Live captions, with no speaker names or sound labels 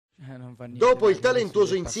non fa niente. Dopo il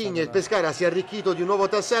talentuoso Insigne, il Pescara si è arricchito di un nuovo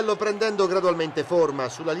tassello prendendo gradualmente forma.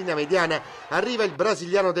 Sulla linea mediana arriva il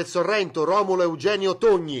brasiliano del Sorrento, Romulo Eugenio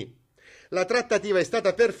Togni. La trattativa è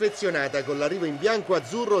stata perfezionata con l'arrivo in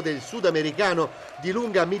bianco-azzurro del sudamericano di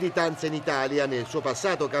lunga militanza in Italia. Nel suo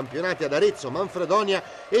passato campionati ad Arezzo, Manfredonia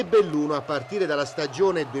e Belluno a partire dalla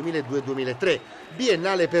stagione 2002-2003.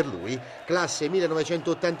 Biennale per lui, classe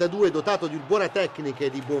 1982, dotato di buona tecnica e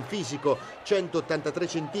di buon fisico, 183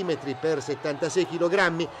 cm per 76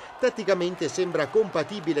 kg, tatticamente sembra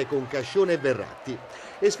compatibile con Cascione e Verratti.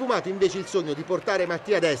 È sfumato invece il sogno di portare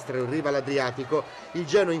Mattia Destro in riva all'Adriatico. Il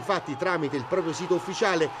Genoa infatti tramite il proprio sito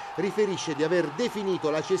ufficiale riferisce di aver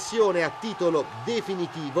definito la cessione a titolo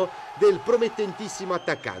definitivo del promettentissimo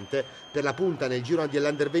attaccante. Per la punta nel giro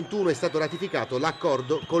dell'Under 21 è stato ratificato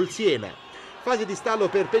l'accordo col Siena. Fase di stallo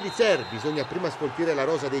per Pescara, bisogna prima sfoltire la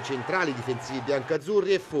rosa dei centrali difensivi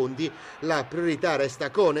biancazzurri e fondi, la priorità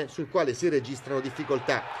resta Cone, sul quale si registrano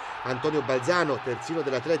difficoltà. Antonio Balzano, terzino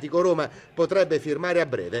dell'Atletico Roma, potrebbe firmare a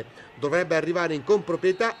breve, dovrebbe arrivare in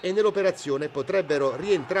comproprietà e nell'operazione potrebbero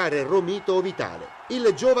rientrare Romito o Vitale.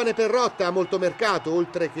 Il giovane Perrotta ha molto mercato,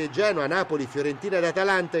 oltre che Genoa, Napoli, Fiorentina ed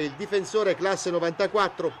Atalanta, il difensore classe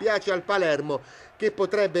 94 piace al Palermo, che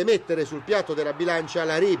potrebbe mettere sul piatto della bilancia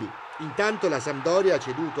la Ribi. Intanto la Sampdoria ha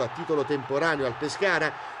ceduto a titolo temporaneo al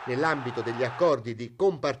Pescara, nell'ambito degli accordi di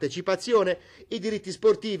compartecipazione, i diritti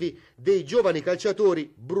sportivi dei giovani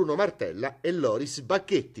calciatori Bruno Martella e Loris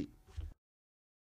Bacchetti.